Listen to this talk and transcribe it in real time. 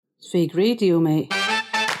fake radio, mate.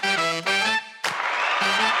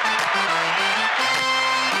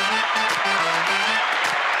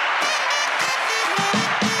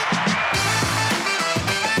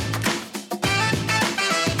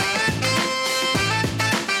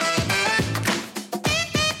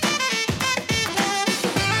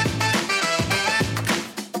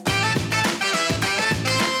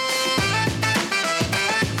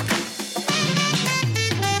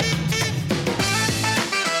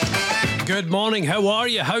 Good morning, how are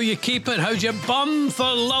you? How you keeping? How's your bum for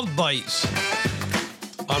love bites?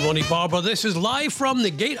 I'm Ronnie Barbour. This is live from the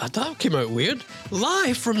gate. That came out weird.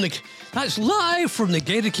 That's live from the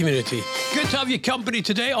gated community. Good to have your company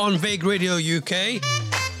today on Vague Radio UK.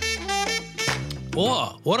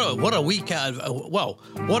 Oh, what a week!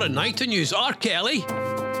 What a night of news. R. Kelly.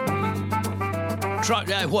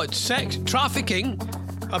 Sex, trafficking,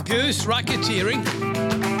 abuse, racketeering.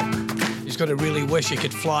 He's going to really wish he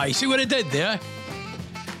could fly. See what he did there?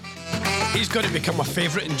 He's going to become a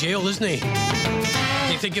favourite in jail, isn't he?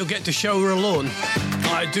 Do you think he'll get to shower alone?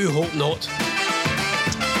 I do hope not.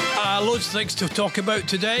 Loads of things to talk about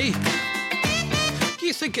today. Do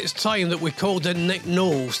you think it's time that we called in Nick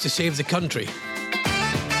Knowles to save the country?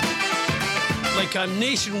 Like a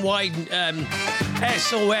nationwide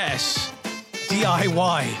SOS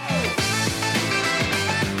DIY.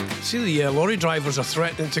 See, the lorry drivers are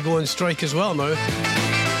threatening to go on strike as well now.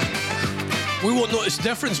 We won't notice the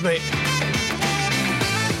difference, mate.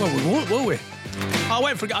 Well, we won't, will we?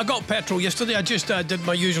 I got petrol yesterday. I just did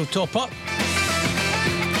my usual top up.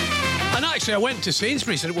 And actually, I went to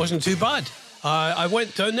Sainsbury's and it wasn't too bad. I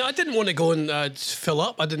went down there. I didn't want to go and fill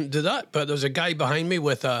up. I didn't do that. But there was a guy behind me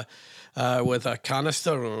with a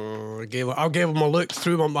canister. I gave him a look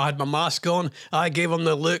through him. I had my mask on. I gave him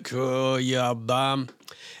the look. Oh, yeah, bam.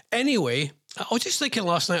 Anyway, I was just thinking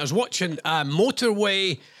last night, I was watching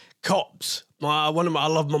Motorway Cops. I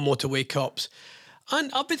love my Motorway Cops.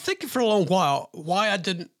 And I've been thinking for a long while why I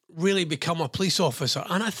didn't really become a police officer.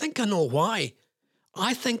 And I think I know why.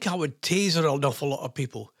 I think I would taser an awful lot of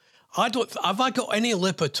people. Have I got any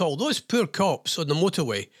lip at all? Those poor cops on the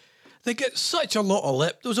motorway, they get such a lot of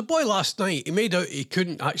lip. There was a boy last night, he made out he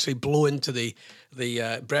couldn't actually blow into the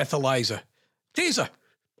breathalyzer. Taser.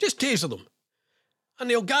 Just taser them. And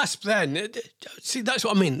they'll gasp then. See, that's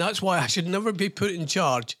what I mean. That's why I should never be put in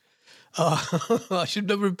charge. I should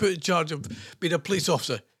never be put in charge of being a police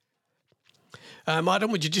officer. Madam,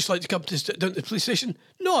 would you just like to come down to the police station?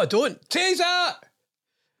 No, I don't. Taser!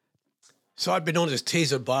 So I'd be known as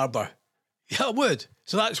Taser Barbour. Yeah, I would.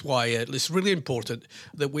 So that's why it's really important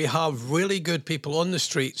that we have really good people on the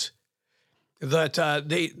streets that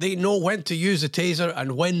they know when to use the taser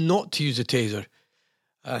and when not to use the taser.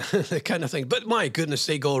 The kind of thing. But my goodness,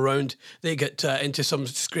 they go around. They get into some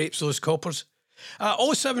scrapes, those coppers.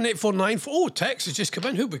 07849. Oh, text has just come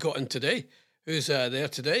in. Who we got in today? Who's there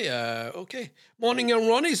today? Okay. Morning, young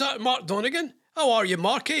Ronnie. Is that Mark Donegan? How are you,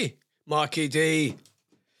 Marky? Marky D.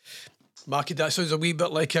 Marky, that sounds a wee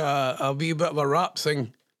bit like a wee bit of a rap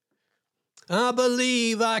thing. I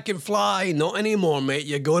believe I can fly. Not anymore, mate.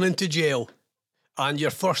 You're going into jail. And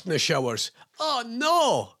you're first in the showers. Oh,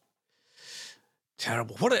 no.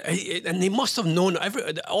 Terrible. And they must have known,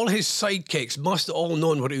 all his sidekicks must have all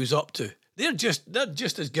known what he was up to. They're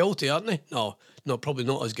just as guilty, aren't they? No, probably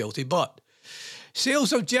not as guilty, but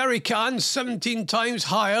sales of jerry cans 17 times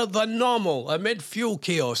higher than normal amid fuel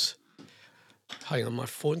chaos. Hang on, my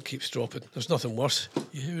phone keeps dropping. There's nothing worse.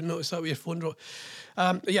 You notice that with your phone drop?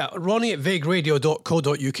 Ronnie at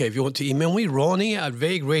vagueradio.co.uk if you want to email me. Ronnie at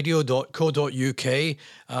vagueradio.co.uk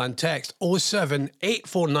and text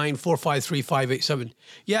 07849 453 587.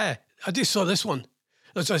 Yeah, I just saw this one.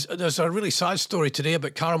 There's a really sad story today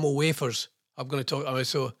about caramel wafers. I'm going to talk about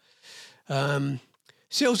so.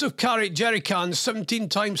 Sales of jerry cans 17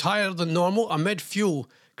 times higher than normal amid fuel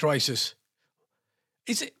crisis.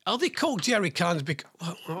 Are they called jerry cans?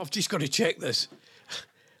 I've just got to check this.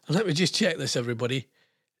 Let me just check this, everybody.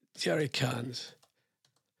 Jerry cans.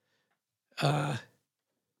 The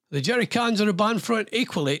jerry cans are a band for an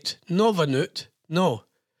Equalate, Novanut. No.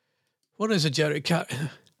 What is a jerry can?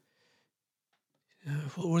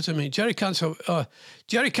 What does it mean? Jerry cans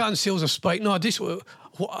sales have spiked. No,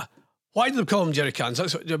 why do they call them jerry cans?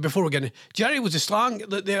 That's before we get in. Jerry was a slang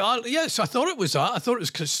that they are. Yes, I thought it was that. I thought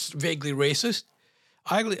it was vaguely racist.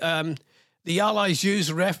 The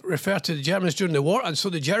Allies refer to the Germans during the war, and so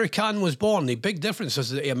the jerry can was born. The big difference is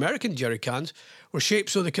that the American jerry cans were shaped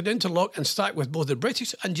so they could interlock and stack with both the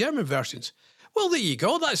British and German versions. Well, there you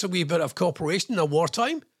go. That's a wee bit of cooperation in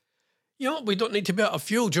wartime. You know, we don't need to be out of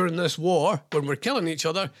fuel during this war. When we're killing each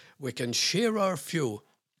other, we can share our fuel.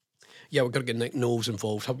 Yeah, we've got to get Nick Knowles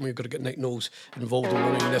involved, haven't we? We've got to get Nick Knowles involved in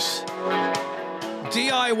running this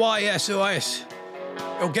DIY SOS.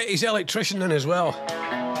 He'll get his electrician in as well.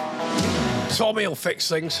 Tommy will fix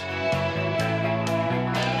things.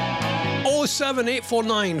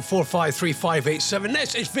 07849 453 587.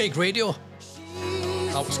 This is Vague Radio.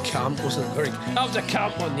 That was camp, wasn't it? That was a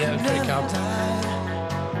camp one, yeah, it was very camp.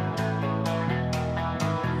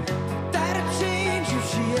 That'd change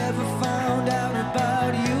if she ever found out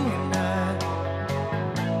about you and I.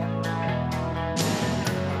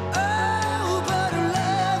 Oh, but her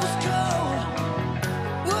love was cold.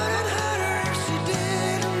 Wouldn't hurt her if she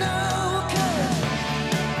didn't know. 'Cause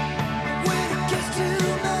when it gets too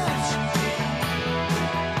much,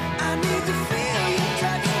 I need to feel your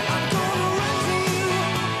touch. I'm gonna run to you.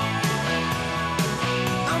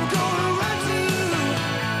 I'm gonna run to you.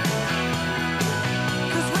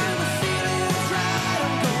 'Cause when the feeling's right,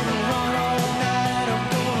 I'm gonna run all night. I'm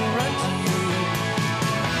gonna run to you.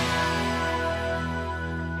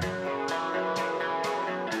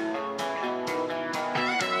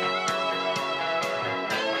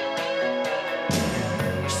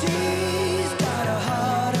 She's got a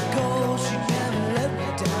heart of gold. She never let me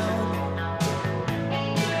down.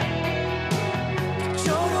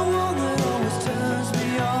 You're the one that always turns me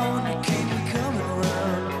on. You keep me coming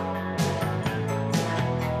around.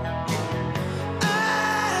 I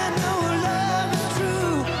know our love is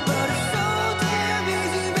true, but it's so damn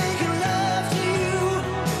easy making love to you.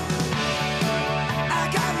 I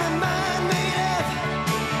got my mind made up.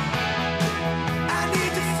 I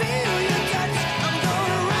need to feel your touch. I'm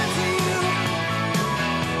gonna run to you.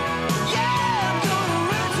 Yeah, I'm gonna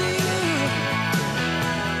run to you.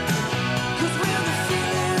 'Cause when the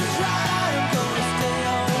feeling's right, I'm gonna stay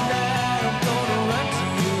all night. I'm gonna run to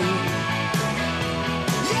you.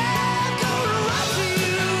 Yeah, I'm gonna run to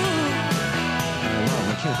you.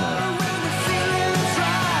 When the feeling's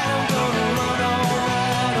right, I'm gonna run all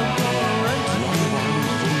night. I'm gonna run to you.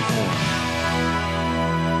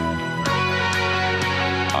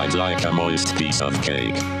 I'd like a moist piece of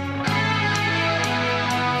cake.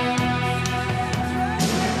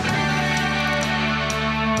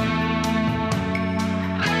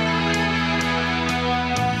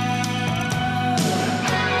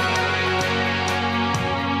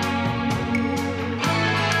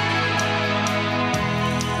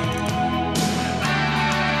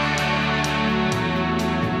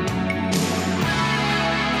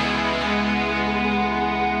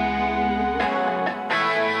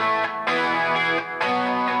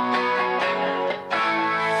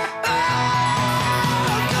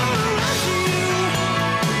 I'm gonna run to you.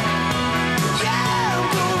 Yeah, I'm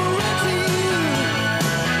gonna run to you.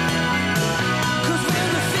 'Cause when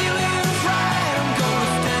the feeling's right, I'm gonna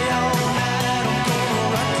stay all night. I'm gonna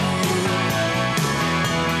run to you.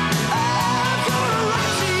 I'm gonna run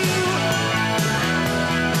to you.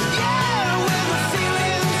 Yeah, when the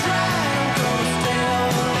feeling's right, I'm gonna stay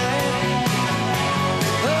all night.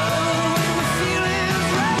 Oh, when the feeling's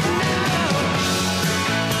right now.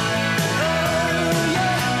 Oh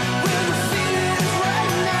yeah, when the feeling's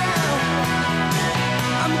right now,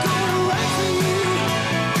 I'm gonna run to you.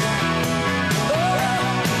 Oh, yeah,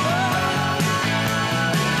 I'm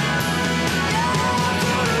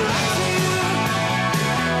gonna run to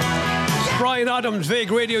you. Brian Adams,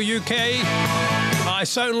 Vague Radio UK. I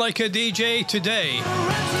sound like a DJ today.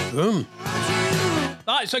 Boom.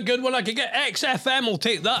 That's a good one. I could get XFM will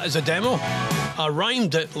take that as a demo. I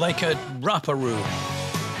rhymed it like a rapperoo.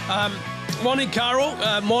 Morning, Carol.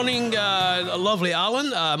 Morning, lovely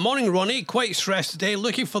Alan. Morning, Ronnie. Quite stressed today.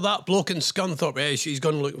 Looking for that bloke in Scunthorpe. Yeah, she's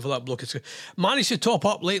gone looking for that bloke in Scunthorpe. Managed to top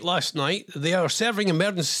up late last night. They are serving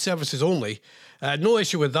emergency services only. No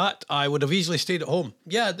issue with that. I would have easily stayed at home.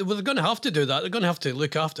 Yeah, they're going to have to do that. They're going to have to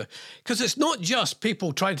look after. Because it's not just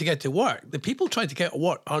people trying to get to work. The people trying to get to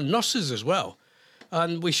work are nurses as well.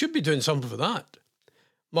 And we should be doing something for that.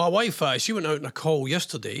 My wife, she went out on a call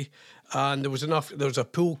yesterday, and there was a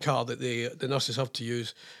pool car that the nurses have to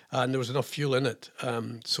use, and there was enough fuel in it,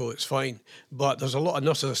 so it's fine. But there's a lot of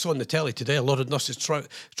nurses, I saw on the telly today, a lot of nurses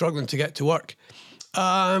struggling to get to work.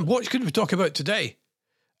 What could we talk about today?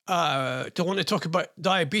 Do I want to talk about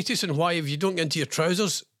diabetes and why if you don't get into your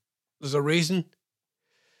trousers, there's a reason?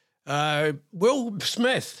 Will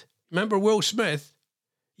Smith, remember Will Smith?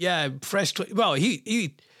 Yeah, well,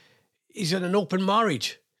 he's in an open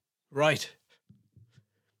marriage. Right.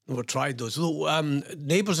 Never tried those.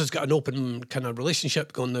 Neighbours has got an open kind of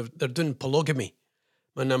relationship going. They're doing polygamy.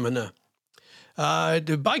 The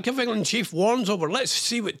Bank of England chief warns over. Let's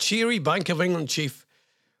see what cheery Bank of England chief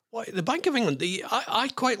What, the Bank of England, I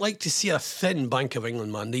quite like to see a thin Bank of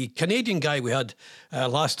England, man. The Canadian guy we had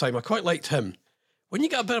last time, I quite liked him. When you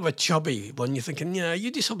get a bit of a chubby one, you're thinking, yeah,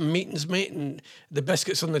 you do some meetings, mate, and the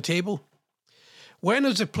biscuits on the table. When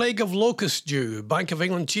is the plague of locusts due? Bank of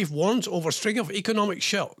England chief warns over string of economic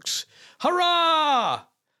shocks. Hurrah!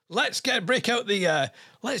 Let's break out the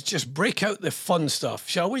fun stuff,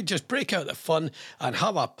 shall we? Just break out the fun and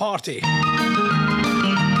have a party.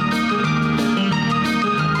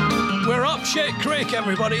 We're up shit creek,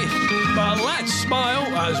 everybody, but let's smile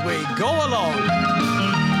as we go along.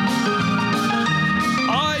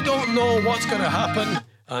 I don't know what's going to happen,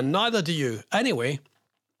 and neither do you. Anyway,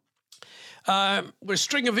 with a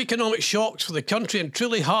string of economic shocks for the country and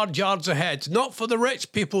truly hard yards ahead. Not for the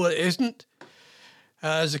rich people, it isn't.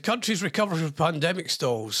 As the country's recovery from pandemic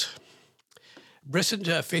stalls, Britain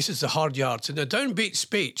faces the hard yards. In a downbeat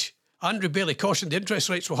speech, Andrew Bailey cautioned the interest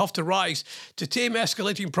rates will have to rise to tame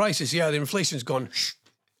escalating prices. Yeah, the inflation's gone. Shh.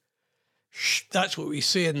 Shh. That's what we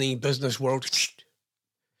say in the business world. Shh.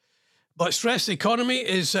 But stressed the economy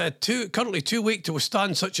is currently too weak to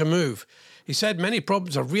withstand such a move. He said many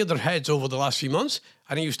problems have reared their heads over the last few months,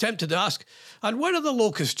 and he was tempted to ask, and when are the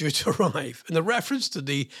locusts due to arrive? In the reference to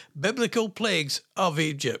the biblical plagues of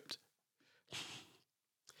Egypt.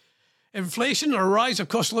 Inflation or a rise of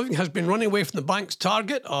cost of living has been running away from the bank's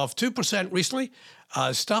target of 2% recently,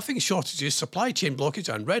 as staffing shortages, supply chain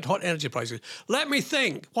blockage, and red-hot energy prices. Let me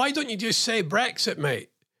think. Why don't you just say Brexit, mate?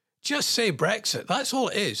 Just say Brexit. That's all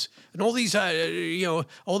it is. And all these, all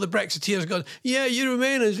the Brexiteers going, yeah, you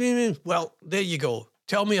remain. Well, there you go.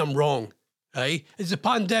 Tell me I'm wrong. Eh? Is the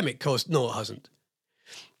pandemic caused? No, it hasn't.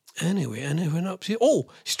 Anyway, anyone up here? Oh,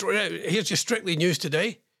 here's your Strictly News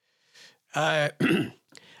today. The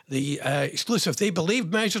exclusive. They believe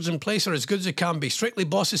measures in place are as good as they can be. Strictly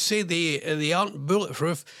bosses say they aren't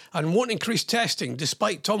bulletproof and won't increase testing,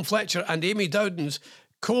 despite Tom Fletcher and Amy Dowden's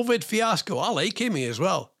COVID fiasco. I like Amy as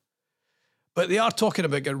well. But they are talking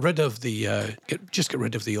about get rid of the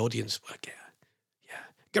audience. Yeah.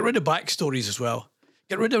 Get rid of backstories as well.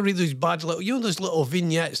 Get rid of those bad little, those little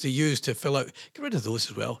vignettes they use to fill out. Get rid of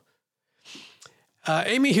those as well.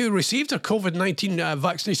 Amy, who received her COVID-19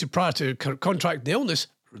 vaccination prior to contracting the illness,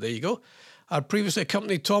 there you go, had previously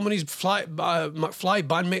accompanied Tom and his McFly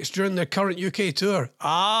bandmates during their current UK tour.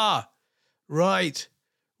 Ah, right.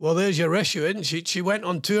 Well, there's your issue, isn't she? She went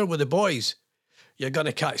on tour with the boys. You're going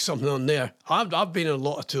to catch something on there. I've been on a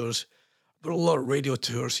lot of tours, but a lot of radio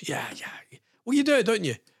tours. Yeah. Well, you do it, don't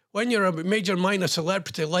you? When you're a major minor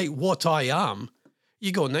celebrity like what I am,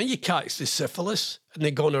 you go, now you catch the syphilis and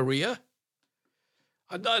the gonorrhea.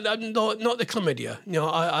 Not the chlamydia.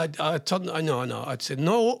 I'd say,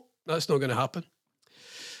 no, that's not going to happen.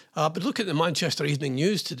 But look at the Manchester Evening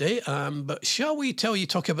News today. But shall we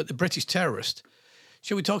talk about the British terrorist?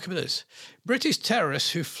 Shall we talk about this? British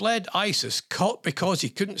terrorist who fled ISIS caught because he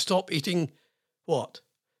couldn't stop eating what?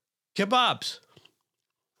 Kebabs.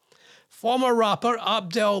 Former rapper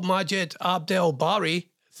Abdel Majid Abdel Bari,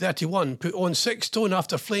 31, put on 6 stone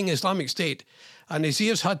after fleeing Islamic State, and his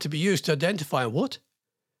ears had to be used to identify him. What?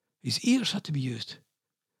 His ears had to be used.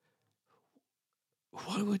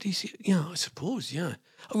 Why would he say? Yeah, I suppose, yeah.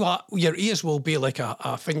 Well, your ears will be like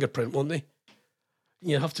a fingerprint, won't they?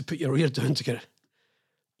 You have to put your ear down to get it.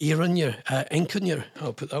 Ear on your, ink on your,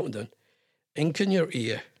 I'll put that one down. Ink on your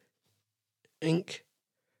ear. Ink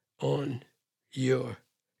on your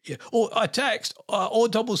ear. Oh, a text,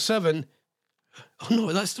 077. Oh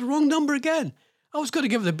no, that's the wrong number again. I was going to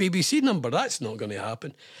give the BBC number. That's not going to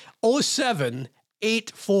happen.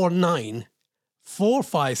 07849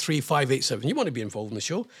 453 You want to be involved in the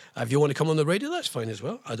show. If you want to come on the radio, that's fine as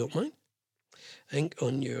well. I don't mind. Ink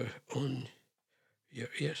on your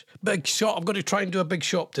ears. Big shot. I'm going to try and do a big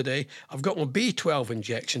shot today. I've got my B12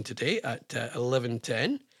 injection today at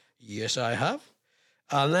 11:10. Yes, I have.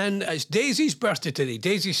 And then it's Daisy's birthday today.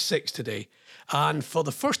 Daisy's 6 today. And for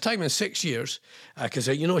the first time in 6 years, because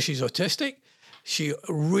she's autistic, she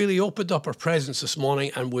really opened up her presence this morning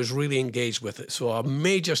and was really engaged with it. So a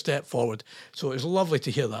major step forward. So it was lovely to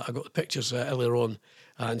hear that. I got the pictures earlier on,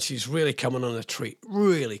 and she's really coming on a treat.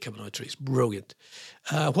 Really coming on a treat. It's brilliant.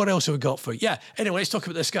 What else have we got for you? Yeah, anyway, let's talk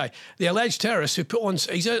about this guy. The alleged terrorist who put on,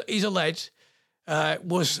 he's alleged,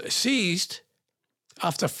 was seized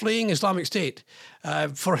after fleeing Islamic State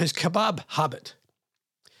for his kebab habit.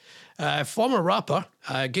 Former rapper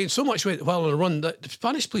gained so much weight while on a run that the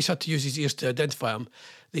Spanish police had to use his ears to identify him.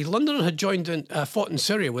 The Londoner had fought in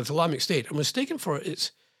Syria with Islamic State and was taken for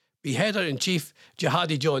its beheader-in-chief,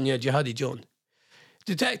 Jihadi John. Yeah, Jihadi John.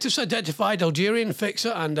 Detectives identified Algerian fixer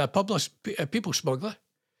and published people smuggler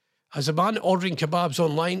as a man ordering kebabs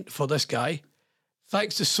online for this guy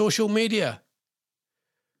thanks to social media.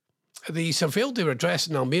 The surveilled their address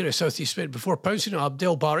in Almere, southeast Spain, before pouncing on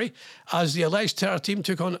Abdel Bari as the alleged terror team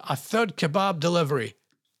took on a third kebab delivery.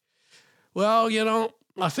 Well, you know,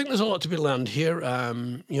 I think there's a lot to be learned here.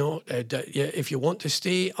 If you want to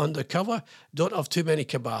stay undercover, don't have too many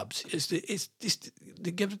kebabs. It's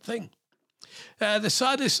the given thing. The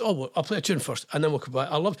saddest... Oh, well, I'll play a tune first, and then we'll come back.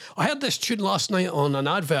 I heard this tune last night on an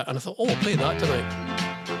advert, and I thought, I'll play that tonight.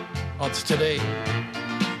 That's today.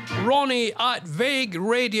 Ronnie at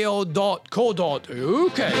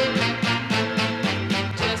vagueradio.co.uk.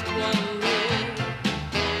 Just one look,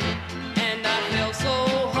 and I feel so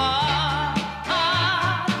hard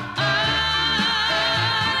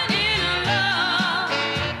in love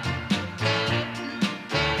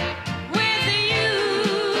with you.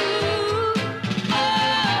 I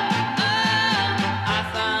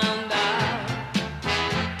found out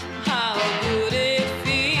how good it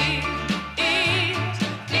feels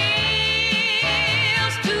to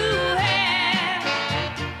have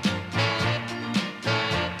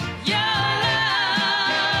your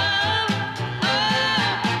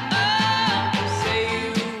love. Say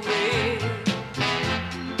you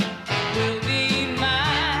will be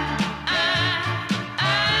mine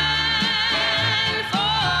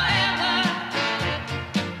forever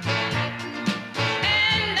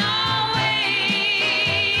and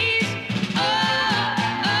always.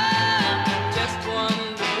 Just one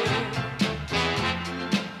look,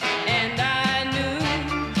 and I knew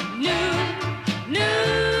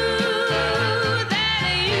that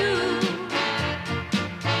you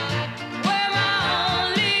were my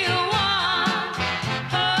only one.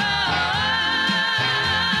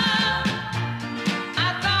 I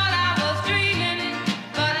thought I was dreaming it,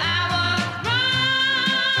 but I was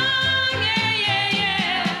wrong.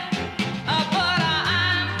 But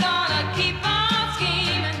I'm gonna keep on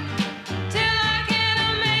scheming till I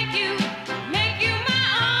can make you my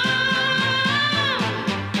own.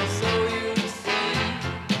 So you see,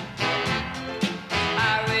 I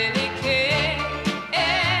really care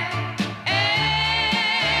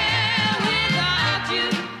without you.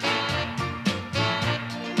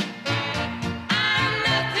 I'm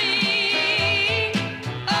nothing.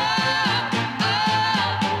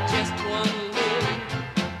 Just one look,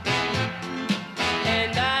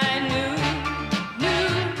 and I knew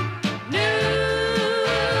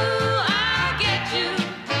I'll get you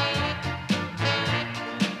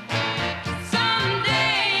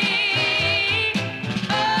someday.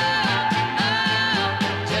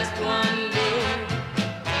 Just one look,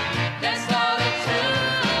 that's all it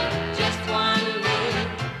took. Just one look,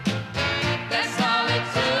 that's all it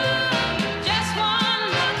took. Just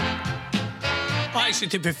one look. Actually,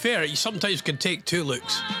 to be fair, you sometimes can take two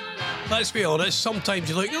looks. Let's be honest, sometimes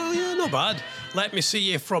you look, oh yeah, not bad. Let me see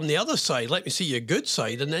you from the other side. Let me see your good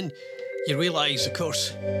side. And then you realise, of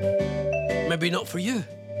course, maybe not for you.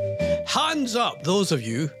 Hands up those of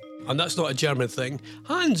you, and that's not a German thing,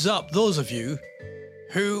 hands up those of you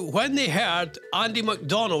who, when they heard Andy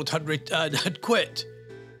McDonald had quit,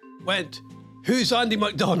 went, who's Andy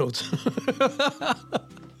McDonald?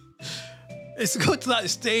 It's got to that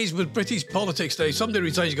stage with British politics now. Somebody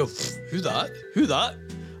resigns, you go, who's that? Who that?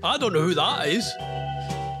 I don't know who that is.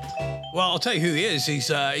 Well, I'll tell you who he is. He's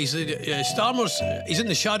Starmer's. He's in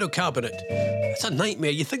the shadow cabinet. It's a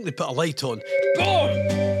nightmare. You think they put a light on? Boom!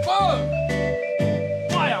 Boom!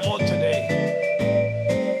 Why I'm on today?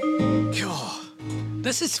 God,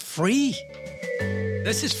 this is free.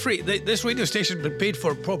 This is free. This radio station's been paid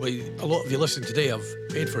for. Probably a lot of you listening today have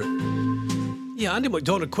paid for it. Yeah, Andy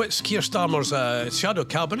McDonald quits Keir Starmer's shadow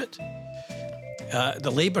cabinet.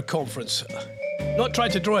 The Labour conference. Not trying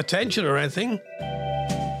to draw attention or anything.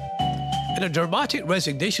 In a dramatic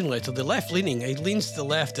resignation letter, the left-leaning, he leans to the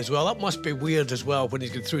left as well. That must be weird as well when he's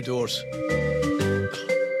going through doors.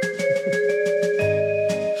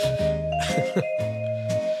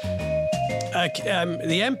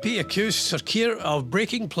 The MP accused Sir Keir of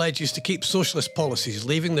breaking pledges to keep socialist policies,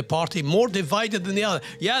 leaving the party more divided than the other.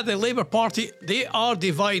 Yeah, the Labour Party, they are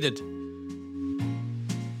divided.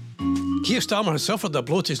 Keir Starmer has suffered a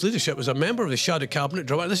blow to his leadership as a member of the shadow cabinet.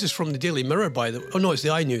 This is from the Daily Mirror, by the way. Oh no, it's the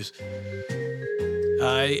iNews.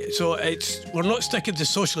 So we're not sticking to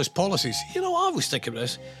socialist policies. You know, I was sticking with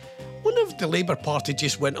this. Wonder if the Labour Party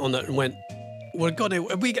just went on it and went,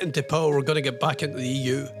 if we get into power, we're going to get back into the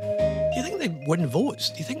EU. Do you think they'd win votes?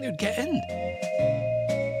 Do you think they'd get in?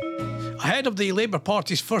 Ahead of the Labour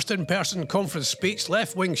Party's first in-person conference speech,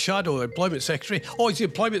 left-wing shadow employment secretary. Oh, he's the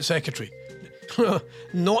employment secretary.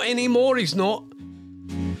 Not anymore, he's not.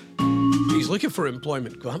 He's looking for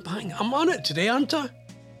employment. Go on, bang. I'm on it today, aren't I?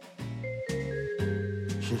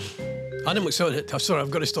 I didn't sorry,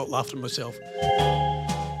 I've got to stop laughing at myself.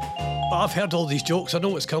 But I've heard all these jokes. I know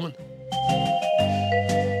what's coming.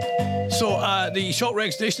 So the shock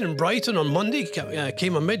resignation in Brighton on Monday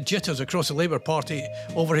came amid jitters across the Labour Party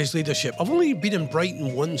over his leadership. I've only been in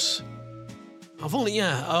Brighton once. I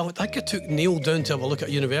think I took Neil down to have a look at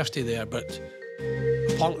university there, but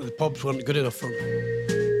apparently the pubs weren't good enough for him.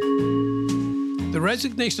 The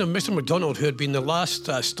resignation of Mr MacDonald, who had been the last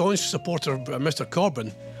staunch supporter of Mr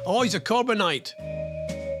Corbyn. Oh, he's a Corbynite.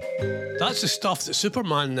 That's the stuff that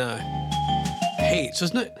Superman hates,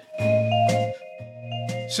 isn't it?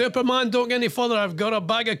 Superman, don't get any further. I've got a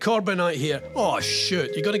bag of Corbynite here. Oh,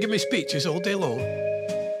 shoot. You're going to give me speeches all day long.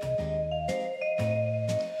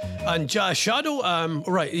 And Shadow,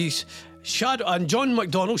 he's Shadow, and John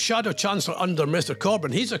MacDonald, Shadow Chancellor under Mr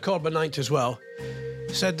Corbyn, he's a Corbynite as well,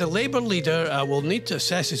 said the Labour leader will need to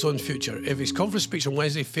assess his own future if his conference speech on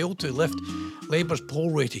Wednesday failed to lift Labour's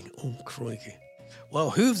poll rating. Oh, crikey.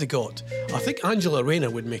 Well, who have they got? I think Angela Rayner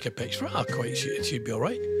would make a pitch for it. She'd be all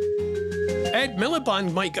right. Ed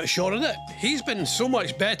Miliband might get a shot at it. He's been so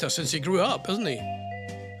much better since he grew up, hasn't he?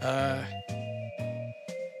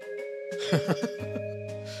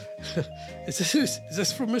 Is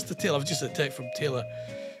this from Mr. Taylor? I've just had a text from Taylor.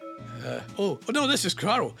 Oh no, this is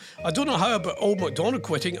Carol. I don't know how about old MacDonald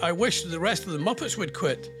quitting. I wish the rest of the Muppets would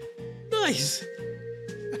quit. Nice.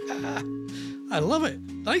 I love it.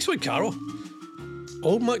 Nice one, Carol.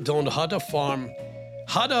 Old MacDonald had a farm,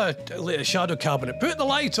 had a shadow cabinet. Put the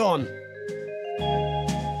light on.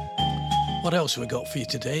 What else have we got for you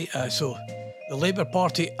today? So, the Labour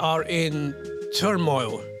Party are in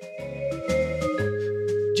turmoil.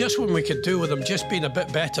 Just when we could do with them just being a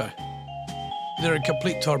bit better, they're in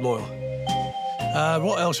complete turmoil.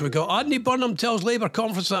 What else have we got? Andy Burnham tells Labour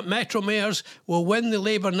conference that Metro mayors will win the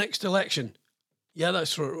Labour next election. Yeah,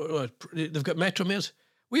 that's right. They've got Metro mayors.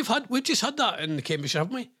 We've just had that in Cambridge,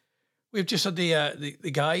 haven't we? We've just had the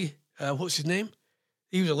guy. What's his name?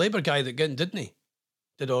 He was a Labour guy that got in, didn't he?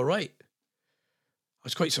 Did all right. I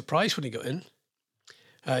was quite surprised when he got in.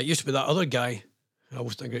 It used to be that other guy I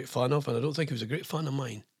wasn't a great fan of, and I don't think he was a great fan of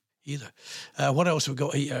mine either. What else have we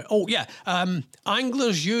got here? Oh, yeah.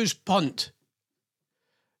 Anglers use punt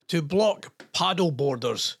to block paddle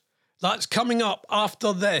boarders. That's coming up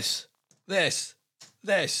after this.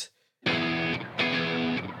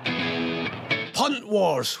 Punt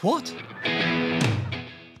Wars. What?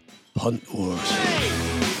 Punt Wars.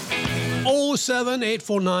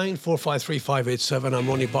 07849 453 587. I'm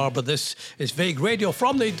Ronnie Barbour. This is Vague Radio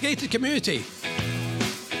from the gated community.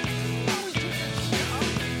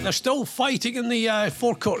 They're still fighting in the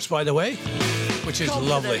forecourts, by the way, which is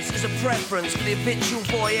lovely. Confidence is a preference for the habitual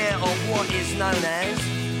voyeur of what is known as.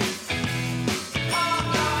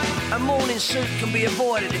 A morning suit can be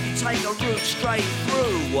avoided if you take a route straight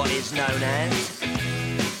through what is known as.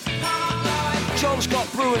 John Scott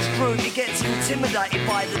Brewer's group, he gets intimidated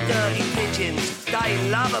by the dirty pigeons. They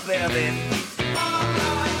love a bit of him.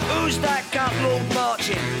 Who's that gut lord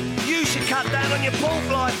marching? You should cut down on your pork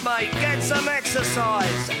life, mate. Get some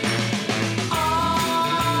exercise.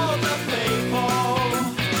 All the people,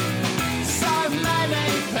 so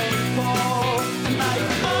many people, and they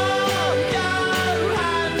all go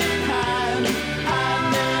hand in hand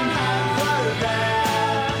through their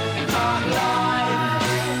part life.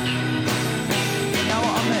 You know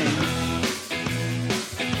what I mean?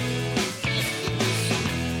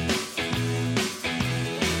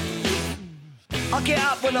 I get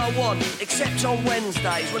up when I want, except on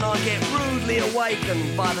Wednesdays when I get rudely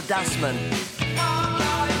awakened by the dustman.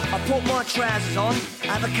 I put my trousers on,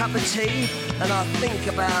 have a cup of tea, and I think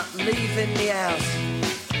about leaving the house.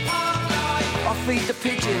 I feed the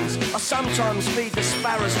pigeons, I sometimes feed the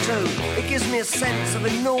sparrows too. It gives me a sense of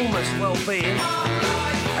enormous well-being.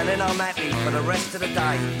 And then I'm happy for the rest of the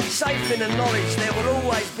day, safe in the knowledge there will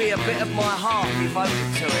always be a bit of my heart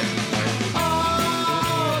devoted to it.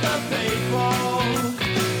 All the people,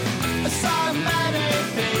 so many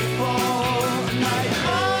people, and they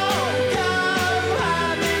all go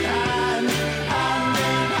hand in hand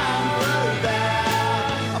through their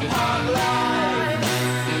part life.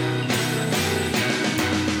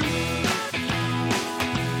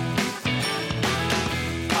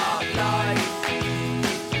 Part life.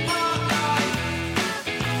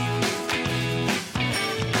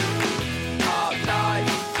 Part life.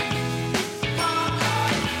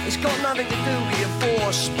 It's got nothing to do with your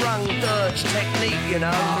four-sprung dirge technique, you know.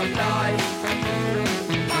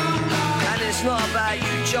 And it's not about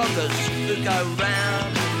you joggers who go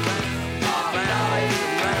round, round,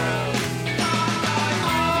 round.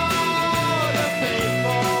 All the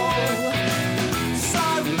people, so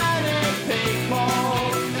many people,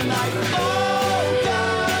 and they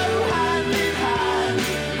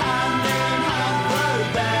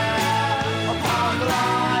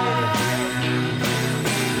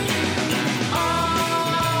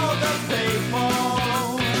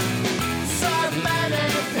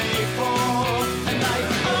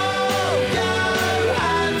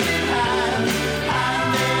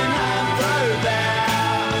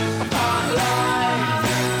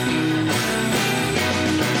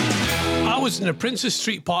in the Princes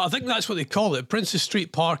Street Park. I think that's what they call it, Princes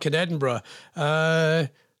Street Park in Edinburgh,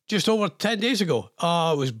 just over 10 days ago.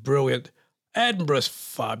 Oh, it was brilliant. Edinburgh's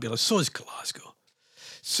fabulous. So is Glasgow.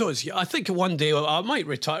 So is, I think one day I might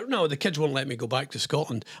retire. No, the kids won't let me go back to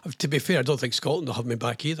Scotland. To be fair, I don't think Scotland will have me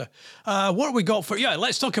back either. What have we got for... Yeah,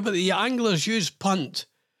 let's talk about the anglers use punt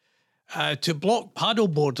to block paddle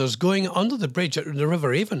boarders going under the bridge at the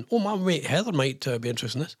River Avon. Oh, my mate Heather might be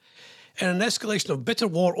interested in this. In an escalation of bitter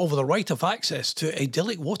war over the right of access to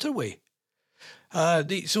idyllic waterway. What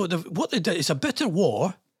they did, it's a bitter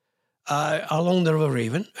war along the River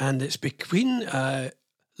Avon, and it's between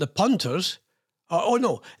the punters...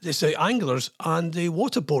 it's the anglers and the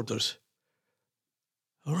waterboarders.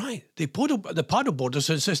 All right. The paddleboarders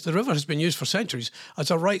insist the river has been used for centuries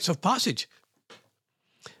as a rites of passage.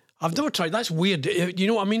 I've never tried. That's weird. You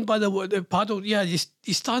know what I mean by the paddle? Yeah,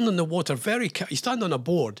 you stand on the water, you stand on a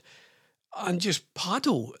board and just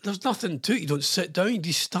paddle. There's nothing to it. You don't sit down, you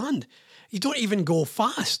just stand. You don't even go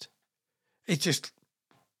fast. It's just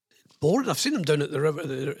boring. I've seen them down at the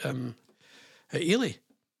river at Ely.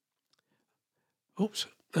 Oops.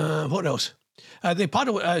 What else? The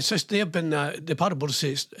paddleboarders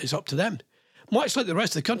say it's up to them. Much like the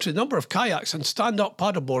rest of the country, the number of kayaks and stand-up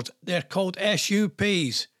paddleboards, they're called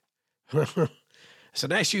SUPs. It's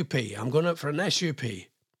an SUP. I'm going out for an SUP.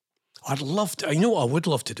 I'd love to. You know what I would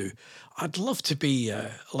love to do? I'd love to be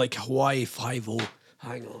like Hawaii 5-0.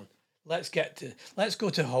 Hang on. Let's go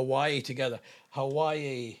to Hawaii together.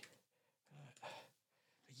 Hawaii.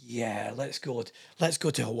 Yeah, let's go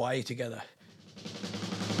to Hawaii together.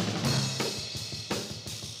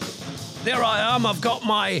 There I am. I've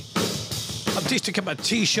just taken my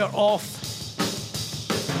t-shirt off.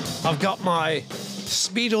 I've got my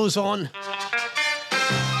Speedos on.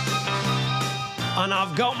 And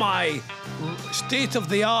I've got my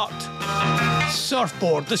state-of-the-art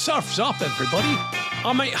surfboard. The surf's up, everybody.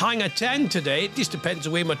 I might hang a 10 today. It just depends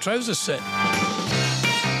the way my trousers sit.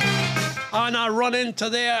 And I run into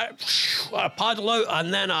there, I paddle out,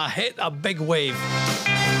 and then I hit a big wave.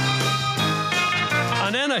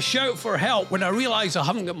 And then I shout for help when I realise I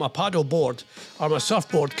haven't got my paddle board or my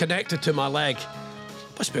surfboard connected to my leg.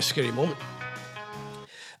 Must be a scary moment.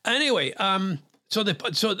 Anyway,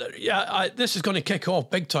 this is going to kick off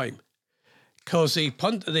big time because the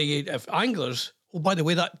anglers. Oh, by the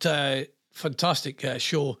way, that fantastic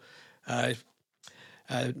show,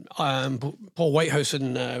 Paul Whitehouse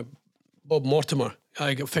and Bob Mortimer.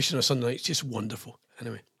 I got fishing on Sunday night. It's just wonderful.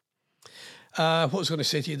 Anyway. What was I going to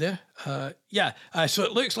say to you there? So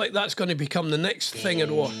it looks like that's going to become the next thing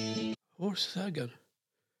in war. Where's that gun?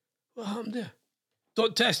 What happened there?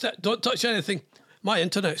 Don't test it. Don't touch anything. My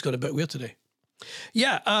internet's gone a bit weird today.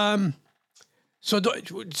 Yeah. So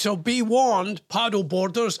be warned, paddle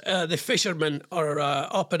boarders. The fishermen are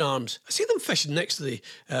up in arms. I see them fishing next to the.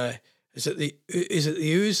 Is it the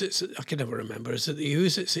Ouse? I can never remember. Is it the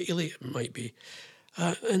Ouse? It's the Ely. It might be.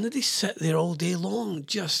 And they sit there all day long,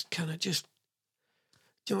 just.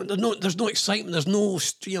 There's no excitement. There's no,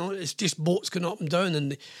 it's just boats going up and down,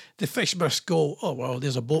 and the fish must go. Oh well,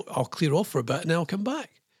 there's a boat. I'll clear off for a bit, and then I'll come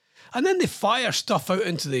back. And then they fire stuff out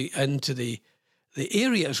into the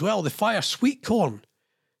area as well. They fire sweet corn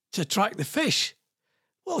to attract the fish.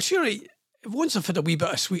 Well, surely once I've had a wee bit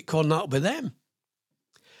of sweet corn, that'll be them.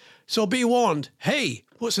 So be warned. Hey,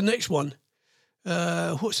 what's the next one?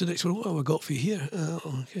 What have we got for you here?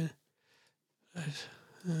 Okay.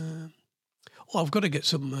 I've got to get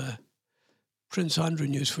some Prince Andrew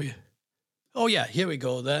news for you. Oh, yeah, here we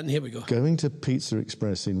go then. Here we go. Going to Pizza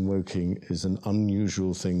Express in Woking is an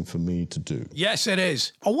unusual thing for me to do. Yes, it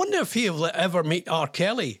is. I wonder if he'll ever meet R.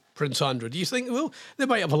 Kelly, Prince Andrew. Do you think, well, they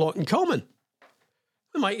might have a lot in common.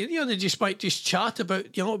 They might, they might just chat about,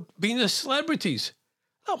 being the celebrities.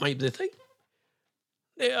 That might be the thing.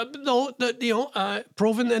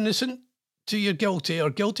 Proven innocent to you're guilty or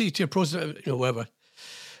guilty to your whatever.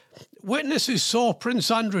 Witness who saw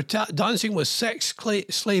Prince Andrew dancing with sex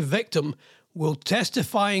slave victim will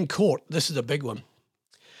testify in court. This is a big one.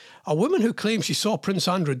 A woman who claims she saw Prince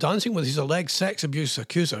Andrew dancing with his alleged sex abuse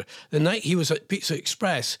accuser the night he was at Pizza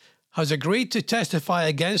Express has agreed to testify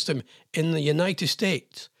against him in the United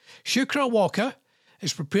States. Shukra Walker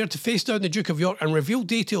is prepared to face down the Duke of York and reveal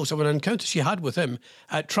details of an encounter she had with him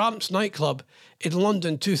at Tramps nightclub in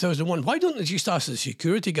London 2001. Why don't they just ask the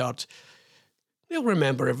security guards? They'll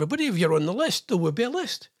remember everybody. If you're on the list, there will be a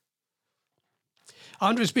list.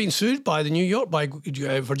 Andrew's being sued by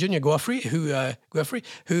Virginia Guaffrey,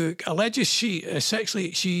 who alleges he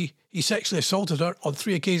sexually assaulted her on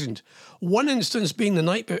 3 occasions. One instance being the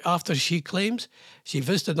night after she claims she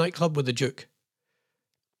visited a nightclub with the Duke.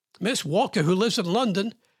 Miss Walker, who lives in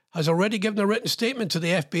London, has already given a written statement to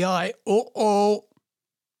the FBI.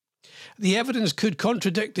 The evidence could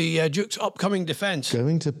contradict the Duke's upcoming defence.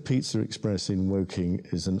 Going to Pizza Express in Woking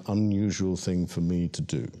is an unusual thing for me to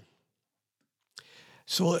do.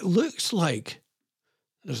 So it looks like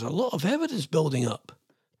there's a lot of evidence building up.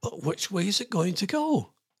 But which way is it going to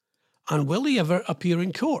go? And will he ever appear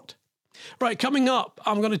in court? Right, coming up,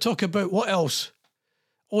 I'm going to talk about what else?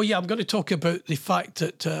 Oh, yeah, I'm going to talk about the fact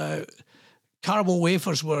that caramel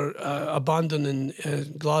wafers were abandoned in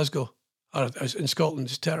Glasgow, or in Scotland.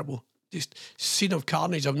 It's terrible. Just scene of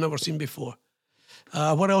carnage I've never seen before.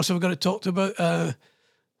 What else have we got to talk about?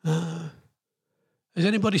 Is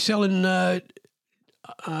anybody selling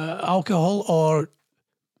alcohol or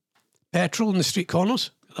petrol in the street corners?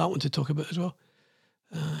 That one to talk about as well.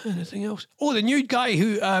 Anything else? Oh, the new guy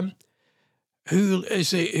who's going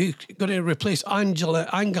to replace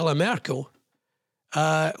Angela Merkel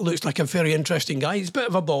looks like a very interesting guy. He's a bit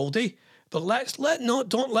of a baldy, but let's not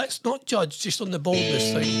judge just on the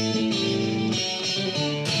baldness thing.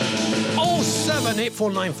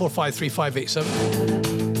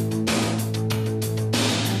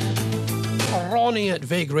 07849453587. Ronnie at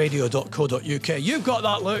vagueradio.co.uk. You've got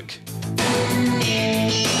that look.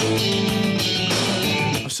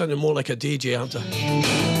 I'm sounding more like a DJ, aren't I?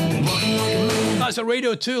 That's a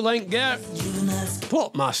Radio 2 link, yeah.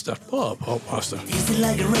 Pop Master. Tasted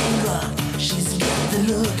like a raindrop, she's got the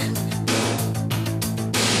look.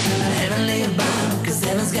 Heavenly bound, cause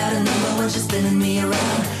heaven's got a number when she's spinning me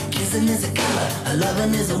around. Kissing is a color, her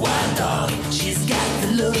loving is a wild dog. She's got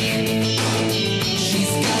the look. She's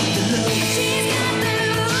got the look. She's got the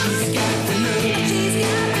look. She's got the look. She's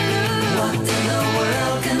got the look. What in the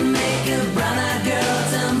world can make a brown-eyed girl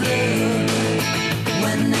turn blue?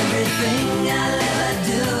 When everything I'll ever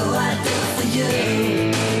do, I do for you.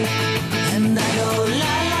 And I go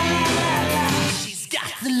la la la la la. She's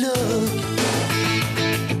got the look.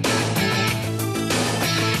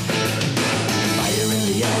 Fire in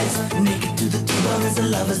the eyes, naked to the T-bone is a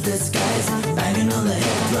lover's disguise. Banging on the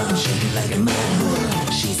head drum, shaking like a mad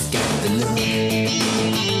bull. She's got the look.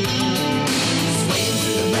 Swaying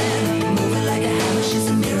through the band, moving like a hammer. She's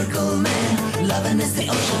a miracle man. Loving is the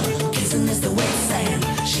ocean, kissing is the wet sand.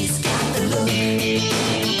 She's got the look. She's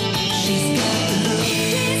got the look.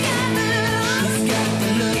 She's got the look. She's got the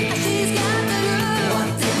look. She's got the look. What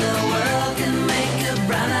in the world can make a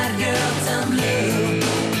brown-eyed girl turn blue?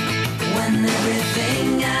 When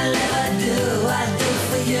everything I'll ever do, I do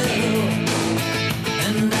for you.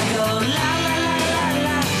 And I go la la la la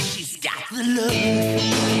la. She's got the look.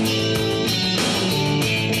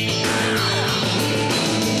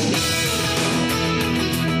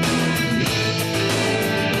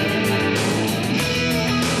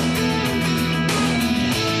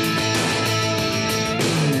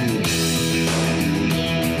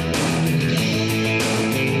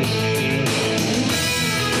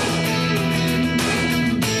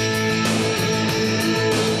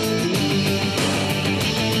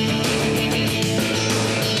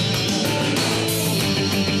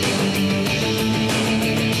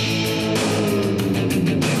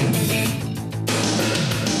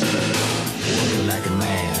 Like a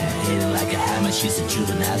man, hitting like a hammer. She's a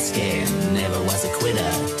juvenile scam. Never was a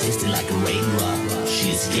quitter, tasted like a raindrop.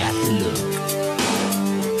 She's got the look.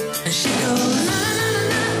 And she goes na na na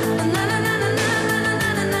na na na na na na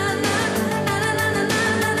na na na.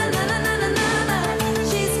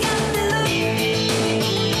 She's got the look.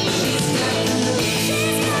 She's got the look.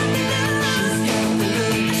 She's got the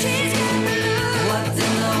look. She's got the look. What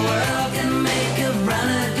in the world can make a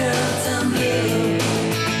brown-eyed girl turn blue?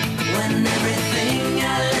 When everything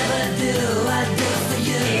I'll ever do, I do for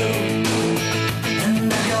you.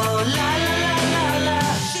 And I go la la la la la.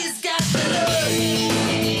 She's got the look.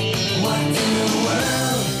 What in the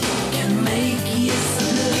world can make you so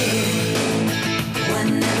blue? When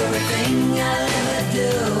everything I'll ever do,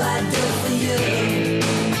 I do for you.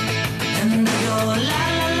 And I go la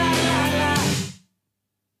la la la la.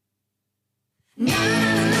 Na na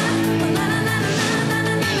na na na na na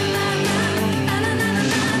na na na na.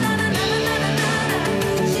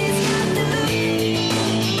 She's got the look.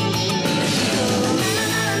 She goes na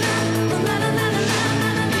na na na na na na na.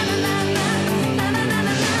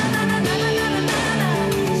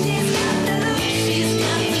 She's got the look. She's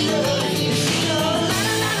got the look. She goes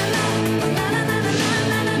na na na na na na na na.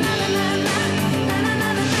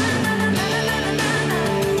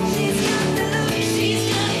 She's got the look. She's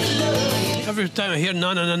got the look. Every time I hear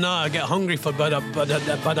na na na na, I get hungry for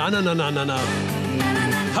banana na na na na.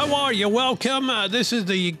 How are you? Welcome. This is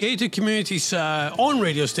the Gated Community's on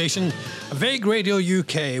radio station, Vague Radio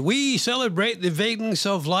UK. We celebrate the vagueness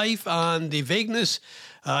of life and the vagueness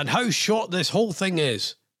and how short this whole thing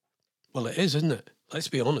is. Well, it is, isn't it? Let's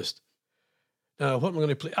be honest. Now, what am I going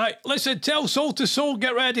to play? All right, listen, tell Soul to Soul,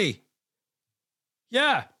 get ready.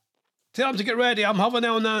 Yeah, tell them to get ready. I'm having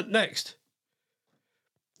them on that next.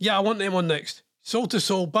 Yeah, I want them on next. Soul to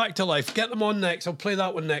Soul, Back to Life. Get them on next. I'll play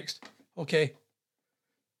that one next. Okay.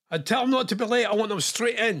 And tell them not to be late. I want them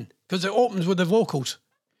straight in because it opens with the vocals.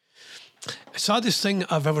 Saddest thing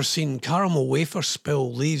I've ever seen. Caramel wafer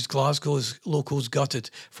spill leaves Glasgow's locals gutted,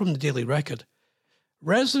 from the Daily Record.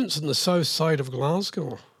 Residents on the south side of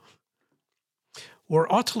Glasgow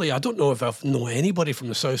were utterly, I don't know if I know anybody from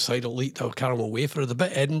the south side who'll eat the caramel wafer, the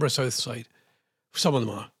bit Edinburgh south side. Some of them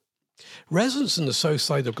are. Residents on the south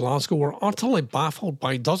side of Glasgow were utterly baffled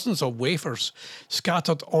by dozens of wafers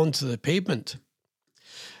scattered onto the pavement.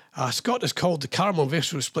 Scott has called the caramel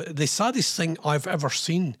wafer split the saddest thing I've ever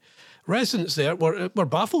seen. Residents there were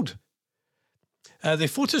baffled. The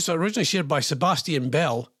photos are originally shared by Sebastian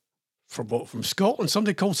Bell from Scotland.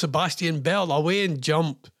 Somebody called Sebastian Bell, away and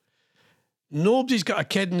jump. Nobody's got a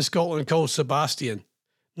kid in Scotland called Sebastian.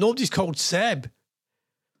 Nobody's called Seb.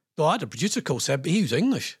 Though I had a producer called Seb, but he was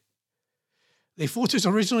English. The photos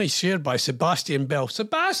originally shared by Sebastian Bell.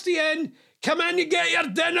 Sebastian, come in and get your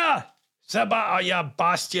dinner.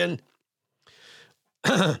 Sebastian.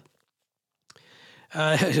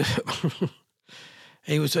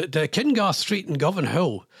 He was at Kingarth Street in Govan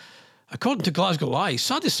Hill. According to Glasgow Live,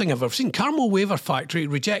 saddest thing I've ever seen, caramel wafer factory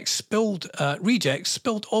rejects spilled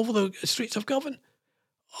over the streets of Govan.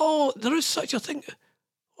 Oh, there is such a thing.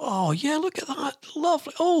 Oh, yeah, look at that.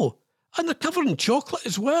 Lovely. Oh, and they're covered in chocolate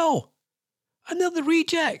as well. And they're the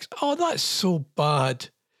rejects. Oh, that's so bad.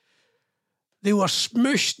 They were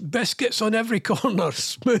smooshed biscuits on every corner.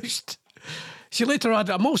 Smooshed. She later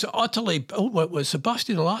added, I'm also utterly... Oh, what was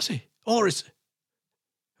Sebastian Lassie? Or it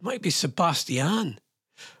might be Sebastian.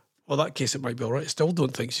 Well, in that case, it might be all right. I still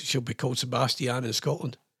don't think she'll be called Sebastian in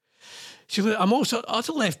Scotland. I'm also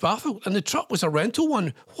utterly left baffled. And the truck was a rental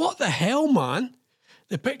one. What the hell, man?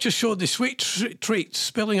 The picture showed the sweet treats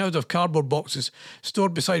spilling out of cardboard boxes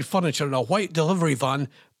stored beside furniture in a white delivery van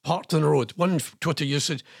parked on the road. One Twitter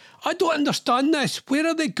user said, I don't understand this. Where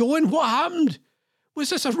are they going? What happened? Was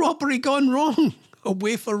this a robbery gone wrong? A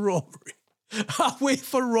wafer robbery. A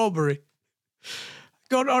wafer robbery.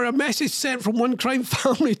 Or a message sent from one crime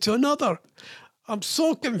family to another. I'm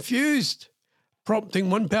so confused. Prompting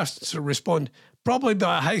one person to respond, probably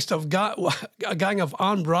by a heist of a gang of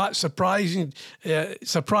armed rats surprising in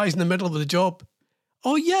the middle of the job.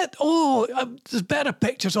 Oh, yeah. Oh, there's better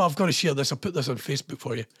pictures. Oh, I've got to share this. I'll put this on Facebook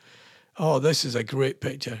for you. Oh, this is a great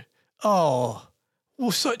picture. Oh,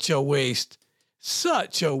 such a waste.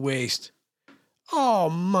 Such a waste. Oh,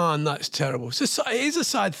 man, that's terrible. It is a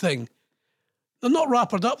sad thing. They're not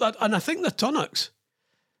wrappered up, and I think they're tunnocks.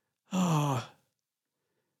 Oh.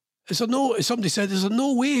 Somebody said, is there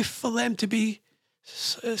no way for them to be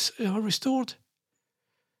restored?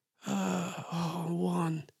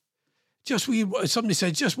 One. Somebody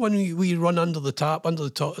said, just when we run under the top of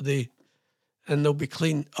and they'll be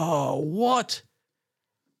clean. Oh, what?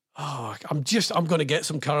 Oh, I'm going to get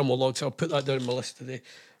some caramel logs. I'll put that down on my list today.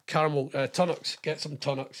 Caramel, tunnocks, get some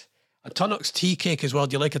tunnocks. A tunnocks tea cake as well.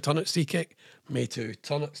 Do you like a tunnocks tea cake? Me too.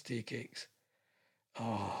 Tunnocks tea cakes.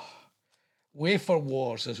 Oh. Wafer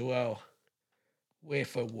wars as well.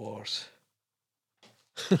 Wafer wars.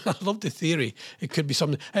 I love the theory. It could be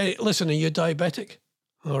something. Hey, listen, are you diabetic?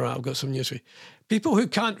 All right, I've got some news for you. People who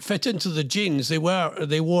can't fit into the jeans they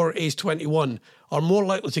wore age 21 are more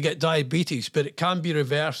likely to get diabetes, but it can be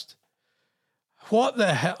reversed. What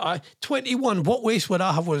the hell? 21, what waist would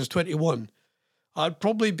I have when I was 21? I'd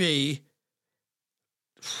probably be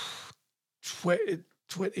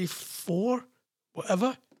 24,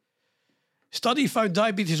 whatever. Study found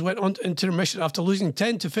diabetes went into remission after losing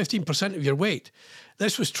 10 to 15% of your weight.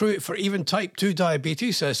 This was true for even type 2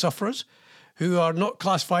 diabetes sufferers who are not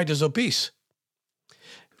classified as obese.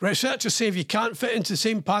 Researchers say if you can't fit into the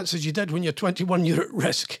same pants as you did when you're 21, you're at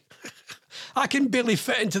risk. I can barely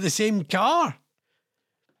fit into the same car.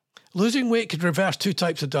 Losing weight could reverse two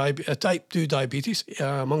types of type 2 diabetes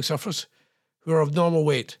among sufferers who are of normal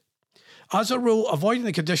weight. As a rule, avoiding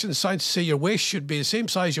the condition, scientists say your waist should be the same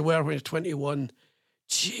size you were when you're 21.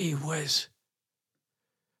 Gee whiz.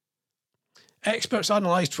 Experts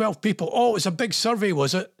analysed 12 people. Oh, it was a big survey,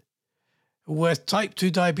 was it? With type 2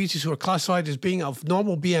 diabetes who were classified as being of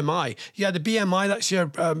normal BMI. Yeah, the BMI, that's your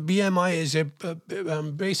BMI is a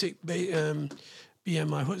basic...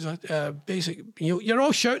 BMI, what is that? Basic. You're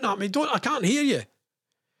all shouting at me. I can't hear you.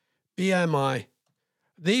 BMI.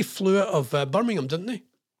 They flew out of Birmingham, didn't they?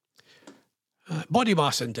 Body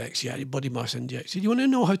mass index. Yeah, your body mass index. Do you want to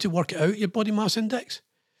know how to work it out, your body mass index?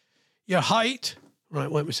 Your height.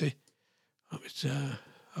 Right, let me see. I'll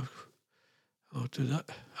do that.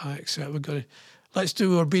 I accept. We've got to. Let's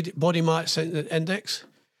do our body mass index.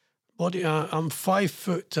 Body. I'm 5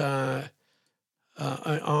 foot. I'm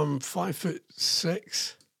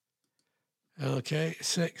 5'6". Okay,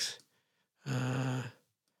 6.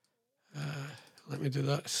 Let me do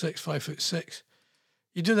that. 5'6".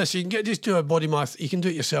 You do this. You can just do a body mass. You can do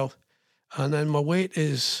it yourself. And then my weight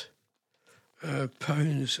is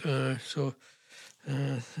pounds. So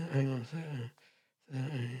hang on.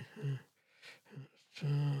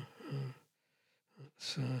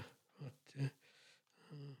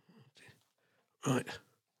 Right.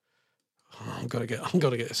 Oh, I'm gonna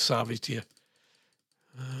get savaged here.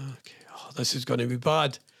 Okay. Oh, this is going to be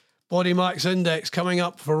bad. Body mass index coming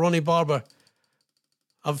up for Ronnie Barbour.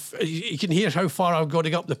 You can hear how far I've got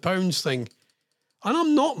to get up the pounds thing, and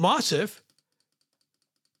I'm not massive.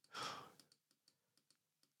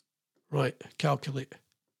 Right, calculate.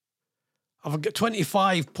 I've got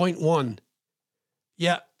 25.1.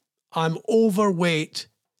 Yeah, I'm overweight.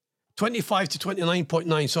 25 to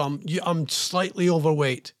 29.9. So I'm slightly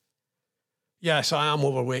overweight. Yes, I am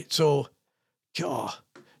overweight. So,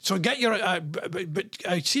 so get your. But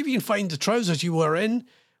see if you can find the trousers you were in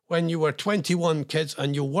when you were 21, kids,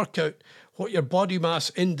 and you'll work out what your body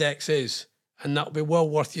mass index is, and that'll be well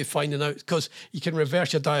worth you finding out because you can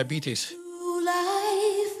reverse your diabetes. To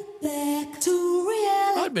life, back to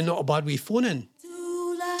reality. That'd be not a bad wee phone in.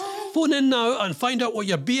 To life, Phone in now and find out what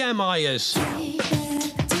your BMI is.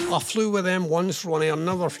 back to I flew with them once, Ronnie. I'm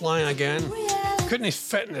never flying again. reality. Couldn't he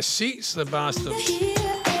fit in the seats, the bastards? Here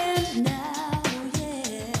and now,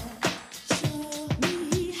 yeah. Show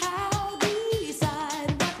me how,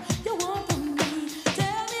 decide what you want from me.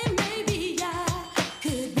 Tell me maybe I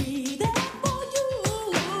could be there for you.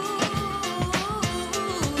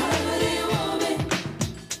 However do you want me?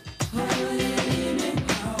 However do you need me?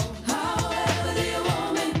 However do you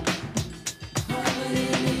want me? However do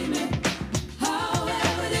you need me?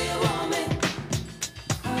 However do you want me?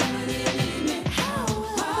 However do you need me?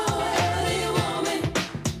 However do you want me?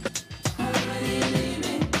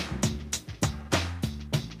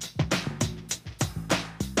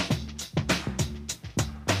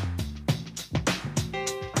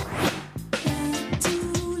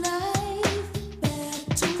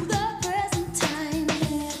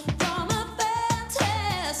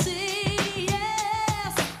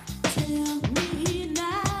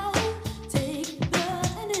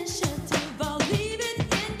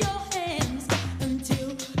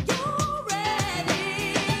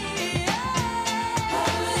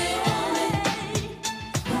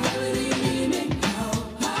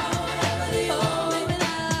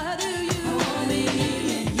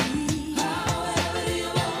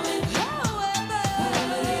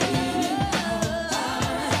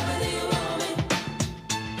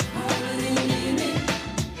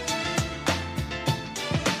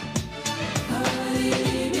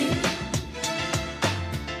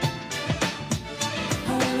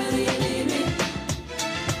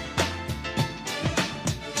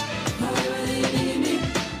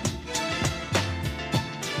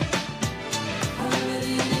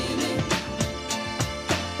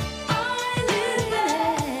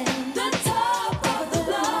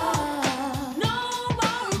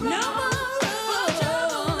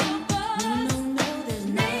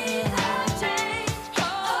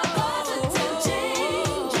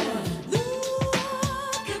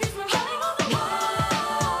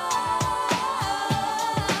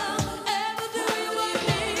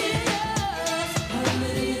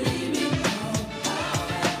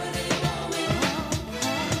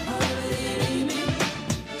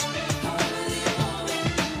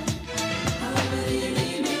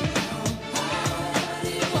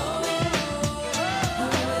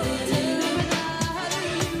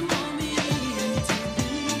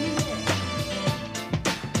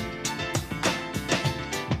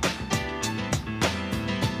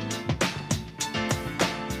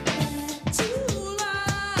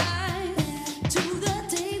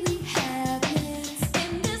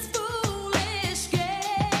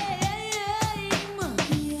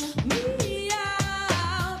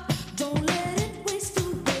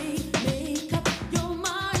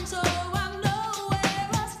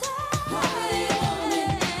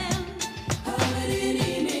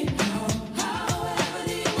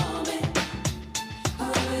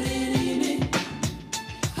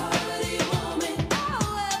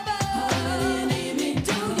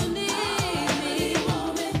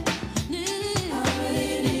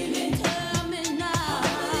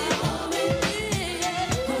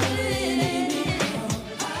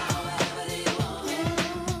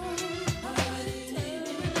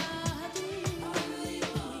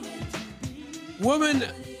 Woman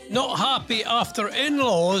not happy after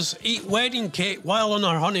in-laws eat wedding cake while on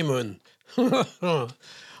her honeymoon.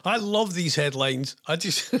 I love these headlines.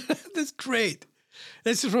 That's great.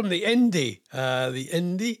 This is from the Indie.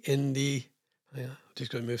 Indie. Yeah, I'm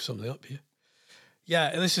just going to move something up here.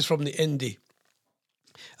 Yeah, this is from the Indie.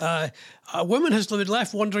 A woman has been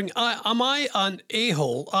left wondering, am I an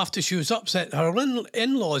a-hole after she was upset her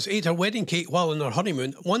in-laws ate her wedding cake while on their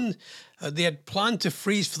honeymoon, one they had planned to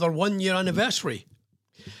freeze for their 1 year anniversary.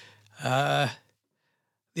 The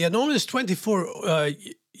anonymous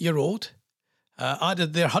 24-year-old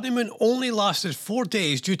added their honeymoon only lasted 4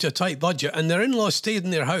 days due to a tight budget, and their in-laws stayed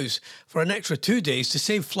in their house for an extra 2 days to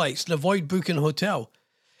save flights and avoid booking a hotel.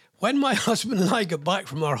 When my husband and I got back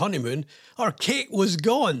from our honeymoon, our cake was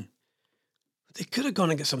gone. They could have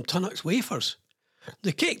gone and got some Tunnocks wafers.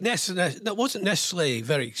 The cake that wasn't necessarily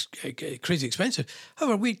very crazy expensive.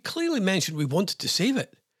 However, we clearly mentioned we wanted to save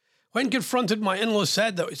it. When confronted, my in-laws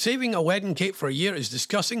said that saving a wedding cake for a year is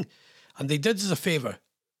disgusting, and they did us a favour.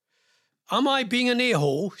 Am I being an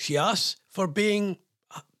a-hole, she asked, for being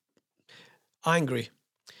angry?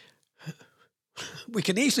 We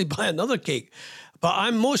can easily buy another cake, but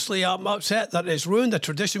I'm upset that it's ruined a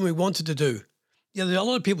tradition we wanted to do. Yeah, a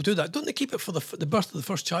lot of people do that. Don't they keep it for the birth of the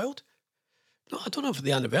first child? No, I don't know if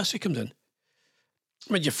the anniversary comes in.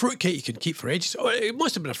 I mean, your fruit cake you can keep for ages. Oh, it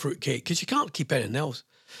must have been a fruit cake because you can't keep anything else.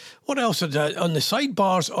 What else? On the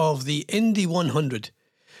sidebars of the Indy 100,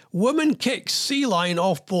 woman kicks sea lion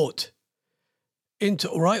off boat.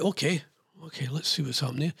 Right, okay, let's see what's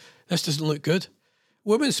happening here. This doesn't look good.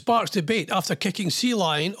 Woman sparks debate after kicking sea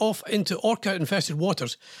lion off into orca-infested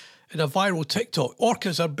waters in a viral TikTok.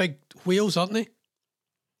 Orcas are big whales, aren't they?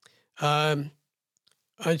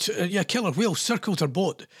 Killer whale circled her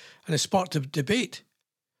boat and it sparked a debate.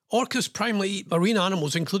 Orcas primarily eat marine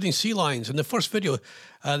animals, including sea lions. In the first video,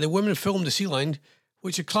 the woman filmed the sea lion,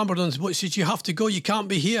 which had clambered on the boat. Said, "You have to go. You can't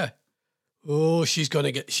be here." Oh, she's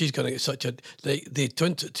gonna get such a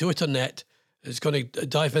the Twitter net is going to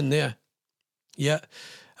dive in there. Yeah.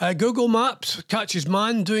 Google Maps catches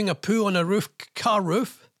man doing a poo on a car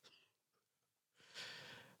roof.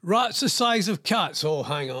 Rats the size of cats. Oh,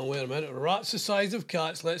 hang on, wait a minute. Rats the size of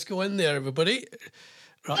cats. Let's go in there, everybody.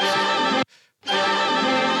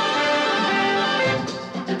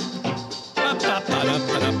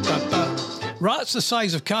 Rats the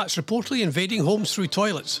size of cats reportedly invading homes through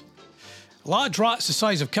toilets. Large rats the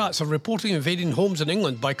size of cats are reportedly invading homes in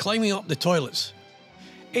England by climbing up the toilets.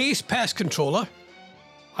 Ace Pest Controller.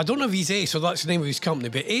 I don't know if he's Ace or that's the name of his company,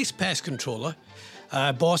 but Ace Pest Controller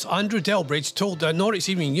boss Andrew Delbridge told Norwich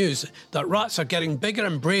Evening News that rats are getting bigger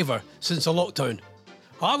and braver since the lockdown.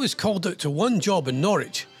 I was called out to one job in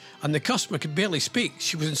Norwich and the customer could barely speak.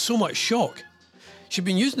 She was in so much shock. She'd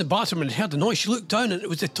been using the bathroom and heard the noise. She looked down and it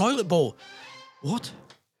was the toilet bowl. What?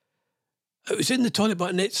 It was in the toilet bowl,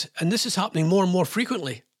 and this is happening more and more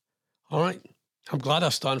frequently. All right, I'm glad I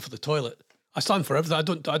stand for the toilet. I stand for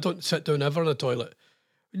everything. I don't sit down ever in a toilet.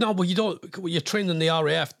 No, well, you don't. Well, you're trained in the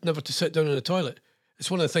RAF never to sit down in a toilet. It's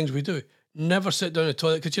one of the things we do. Never sit down in a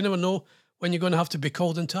toilet because you never know when you're going to have to be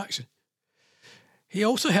called into action. He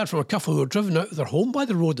also heard from a couple who were driven out of their home by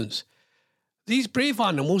the rodents. These brave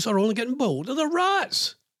animals are only getting bolder. They're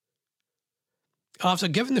rats. After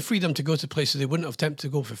given the freedom to go to places they wouldn't have attempted to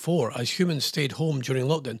go before, as humans stayed home during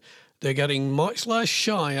lockdown, they're getting much less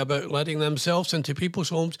shy about letting themselves into people's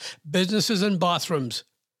homes, businesses and bathrooms.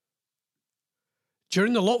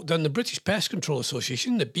 During the lockdown, the British Pest Control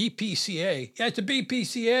Association, the BPCA, it's the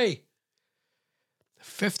BPCA,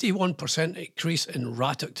 51% increase in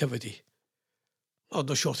rat activity. Well,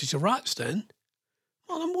 no shortage of rats then.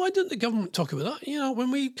 Well, then why didn't the government talk about that? You know,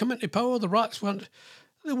 when we come into power, the rats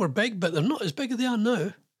they were big, but they're not as big as they are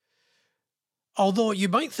now. Although you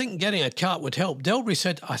might think getting a cat would help, Delbury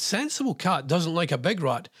said a sensible cat doesn't like a big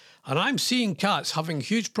rat, and I'm seeing cats having a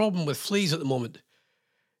huge problem with fleas at the moment.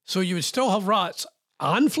 So you would still have rats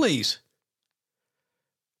and fleas.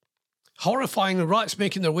 Horrifying, the rats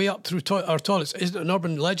making their way up through our toilets isn't an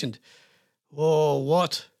urban legend. Oh,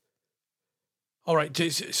 what? All right,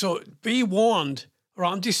 so be warned. Or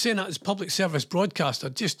I'm just saying that as public service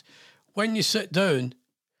broadcaster. Just when you sit down,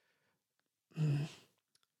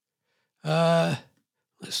 let's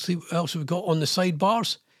see what else we've got on the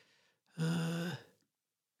sidebars.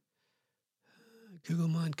 Google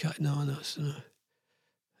Man Cat, no, that's not.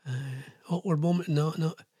 Awkward moment, no.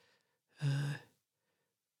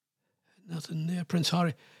 Nothing there.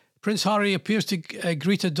 Prince Harry appears to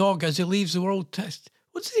greet a dog as he leaves the world test.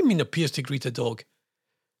 What does he mean, appears to greet a dog?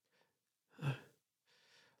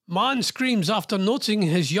 Man screams after noticing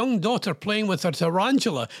his young daughter playing with her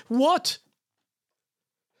tarantula. What?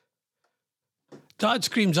 Dad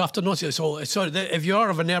screams after notice. So, sorry, if you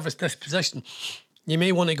are of a nervous disposition, you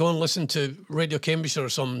may want to go and listen to Radio Cambridgeshire or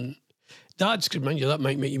some. Dad screaming, that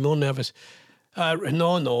might make you more nervous.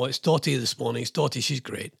 No, it's Dottie this morning. It's Dottie, she's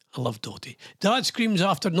great. I love Dottie. Dad screams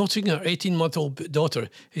after noticing her 18-month-old daughter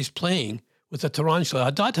is playing with a tarantula.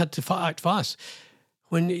 Her dad had to act fast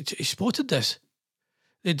when he spotted this.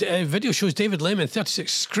 The video shows David Lehman,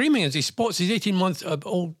 36, screaming as he spots his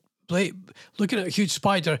 18-month-old looking at a huge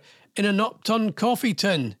spider in an upturned coffee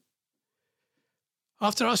tin.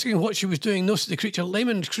 After asking what she was doing, noticed the creature,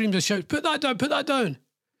 Lehman screams and shouts, "Put that down, put that down.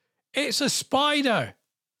 It's a spider."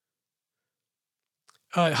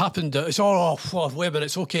 It happened, wait a minute,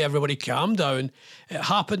 it's okay, everybody, calm down. It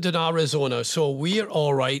happened in Arizona, so we're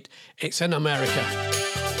all right. It's in America.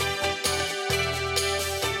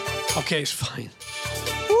 Okay, it's fine.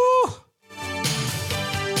 Woo!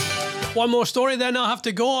 One more story, then I'll have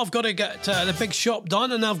to go. I've got to get the big shop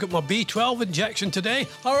done, and I've got my B12 injection today.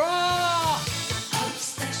 Hurrah!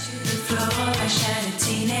 Hopes that shoot the floor, I shattered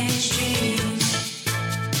teenage dreams.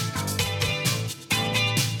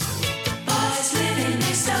 Boys living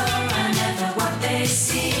next door are never what they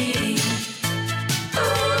seem. Ooh,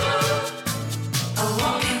 a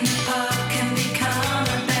walk in the park can become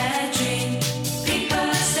a bad dream. People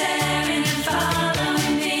are staring and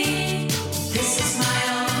following me. This is my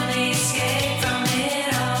only escape from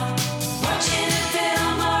it all. Watching a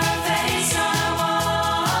film or a face on a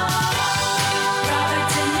wall. Robert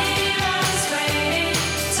De Niro's waiting,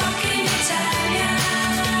 talking Italian.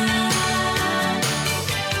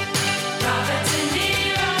 Robert De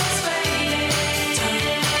Niro's waiting,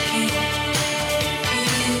 talking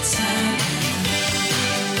Italian.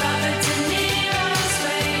 Robert De Niro's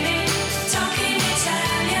waiting, talking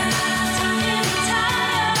Italian.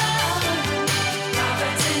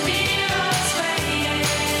 Robert De Niro's waiting.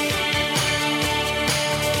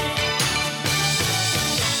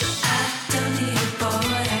 I don't need a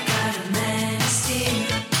boy, I got a man of steel.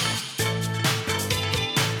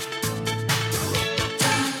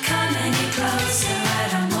 Don't come any closer, I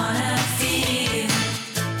don't wanna feel.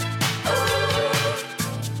 Ooh,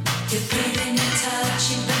 you're breathing and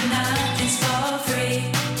touching, but nothing's for free.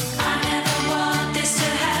 I never want this to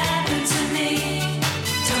happen to me.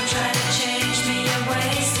 Don't try to change me, you're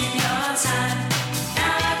wasting your time.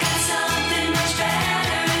 Now I got something much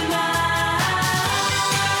better in mind.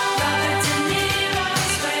 Robert De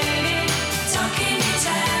Niro's waiting, talking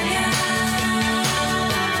Italian.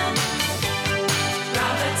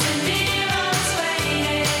 Robert De Niro's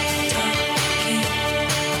waiting,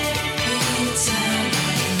 talking Italian.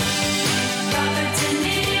 Robert De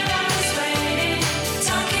Niro's waiting,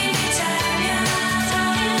 talking Italian.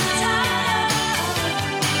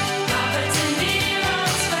 Robert De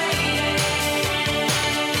Niro's waiting.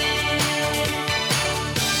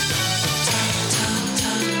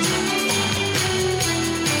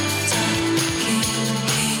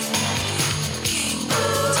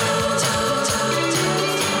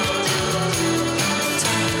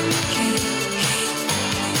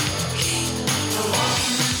 A walk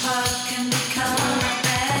in the park can become a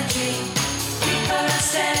bad dream. People are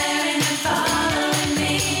staring and following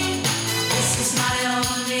me. This is my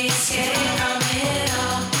only escape from it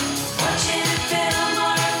all. Watching a film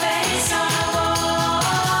or a face on a wall.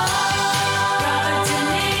 Robert De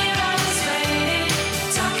Niro's waiting,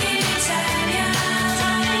 talking Italian.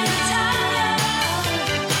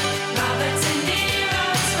 Robert De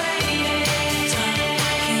Niro's waiting, talking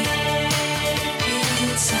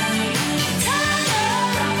Italian.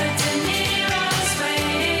 Robert De Niro's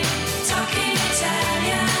waiting, talking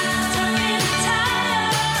Italian.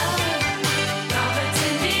 Robert De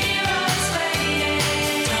Niro's waiting,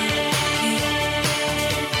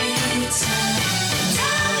 Italian.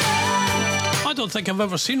 I don't think I've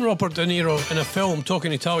ever seen Robert De Niro in a film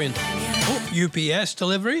talking Italian. Oh, UPS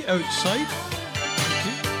delivery outside.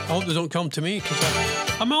 Okay. I hope they don't come to me because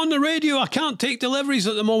I'm on the radio. I can't take deliveries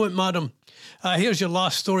at the moment, madam. Here's your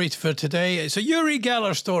last story for today. It's a Uri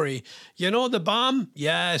Geller story. You know the BAM?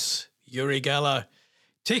 Yes, Uri Geller.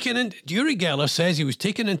 Uri Geller says he was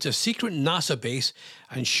taken into a secret NASA base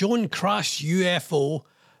and shown crashed UFO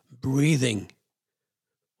breathing.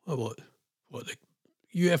 What the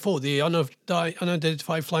UFO, the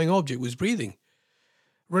unidentified flying object, was breathing.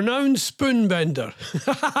 Renowned spoonbender.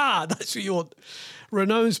 That's what you want.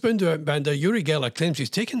 Renowned spoonbender Uri Geller claims he's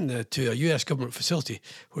taken to a US government facility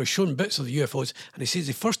where he's shown bits of the UFOs, and he says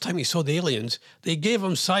the first time he saw the aliens, they gave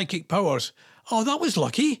him psychic powers. Oh, that was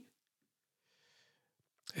lucky.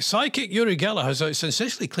 Psychic Uri Geller has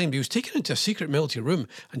sensationally claimed he was taken into a secret military room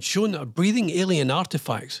and shown breathing alien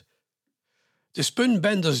artifacts. The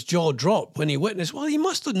spoonbender's jaw dropped when he witnessed. Well, he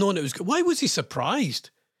must have known it was. Why was he surprised?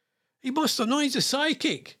 He must have known he's a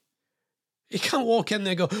psychic. He can't walk in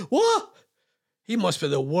there and go, what? He must be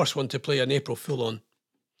the worst one to play an April Fool on.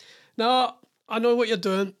 Now, I know what you're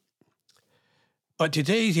doing. But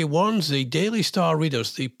today he warns the Daily Star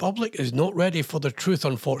readers the public is not ready for the truth,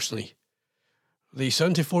 unfortunately. The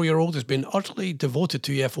 74-year-old has been utterly devoted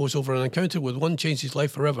to UFOs over an encounter with one changed his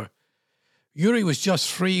life forever. Yuri was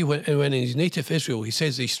just free when in his native Israel. He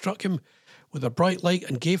says they struck him with a bright light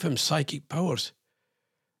and gave him psychic powers.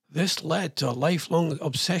 This led to a lifelong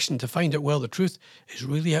obsession to find out, well, the truth is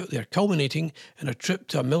really out there, culminating in a trip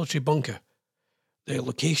to a military bunker. The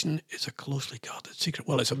location is a closely guarded secret.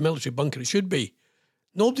 Well, it's a military bunker. It should be.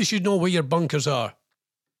 Nobody should know where your bunkers are.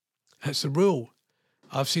 That's the rule.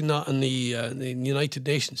 I've seen that in the United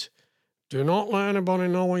Nations. Do not let anybody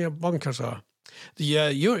know where your bunkers are. He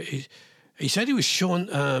said he was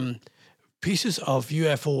shown pieces of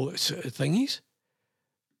UFO thingies.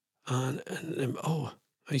 And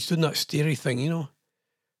he's doing that starey thing, you know.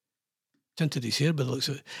 Tinted his hair, but it looks.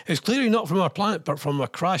 It's clearly not from our planet, but from a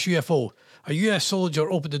crash UFO. A US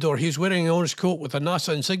soldier opened the door. He was wearing an orange coat with a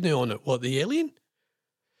NASA insignia on it. What, the alien?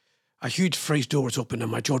 A huge French door was open and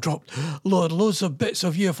my jaw dropped. Loads of bits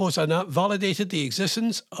of UFOs, and that validated the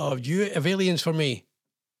existence of aliens for me.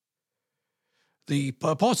 The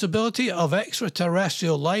possibility of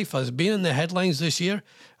extraterrestrial life has been in the headlines this year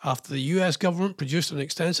after the US government produced an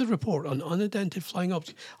extensive report on unidentified flying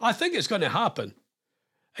objects. I think it's going to happen.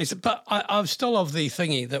 But I'm still of the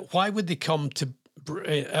thingy that why would they come to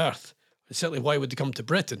Earth? And certainly why would they come to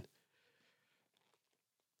Britain?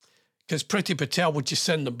 Because Priti Patel would just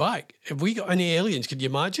send them back. If we got any aliens, could you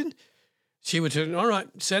imagine? She would say, all right,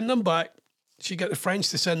 send them back. She'd get the French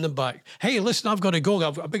to send them back. Hey, listen, I've got to go.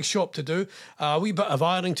 I've got a big shop to do, a wee bit of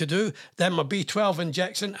ironing to do, then my B12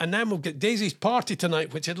 injection, and then we'll get Daisy's party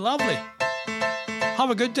tonight, which is lovely. Have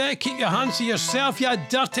a good day. Keep your hands to yourself, you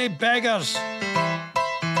dirty beggars.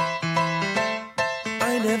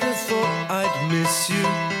 I never thought I'd miss you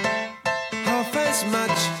half as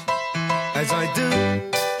much as I do.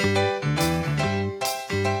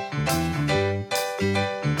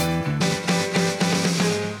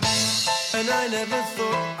 And I never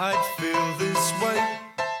thought I'd feel this way,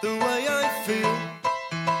 the way I feel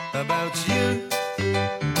about you.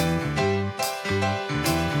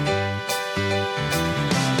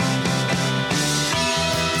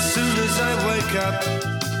 As soon as I wake up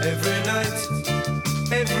every night,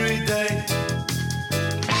 every day,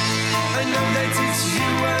 I know that it's you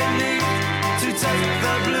I need to take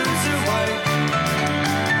the blues away.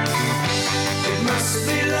 It must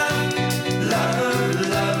be love, love,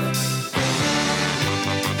 love.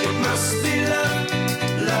 It must be love,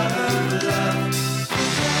 love, love.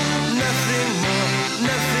 Nothing more,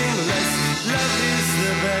 nothing less. Love is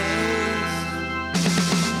the best.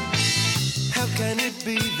 How can it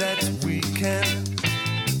be that we can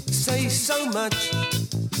say so much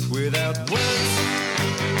without words?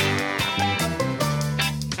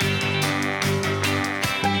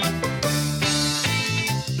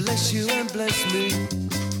 Bless you and bless me.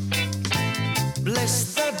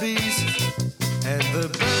 Bless the bees and the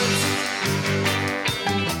birds.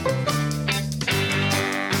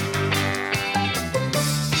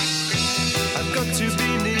 I've got to be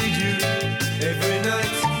near you every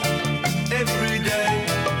night, every day.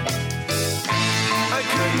 I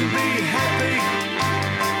couldn't be happy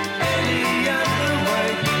any other way.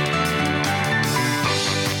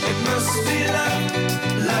 It must be love,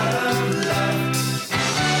 love, love.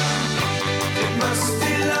 It must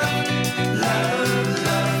be love, love,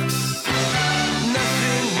 love.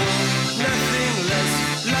 Nothing more, nothing less.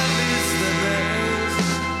 Love is the best.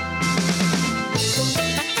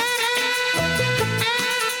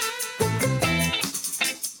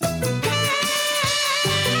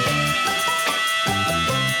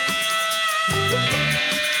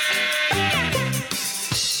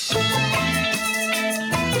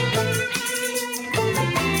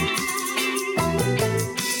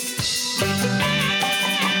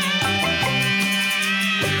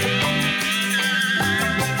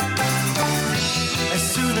 As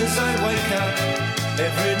soon as I wake up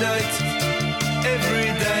every night, every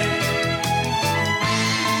day,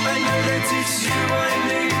 I know that it's you I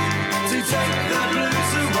need to take the blues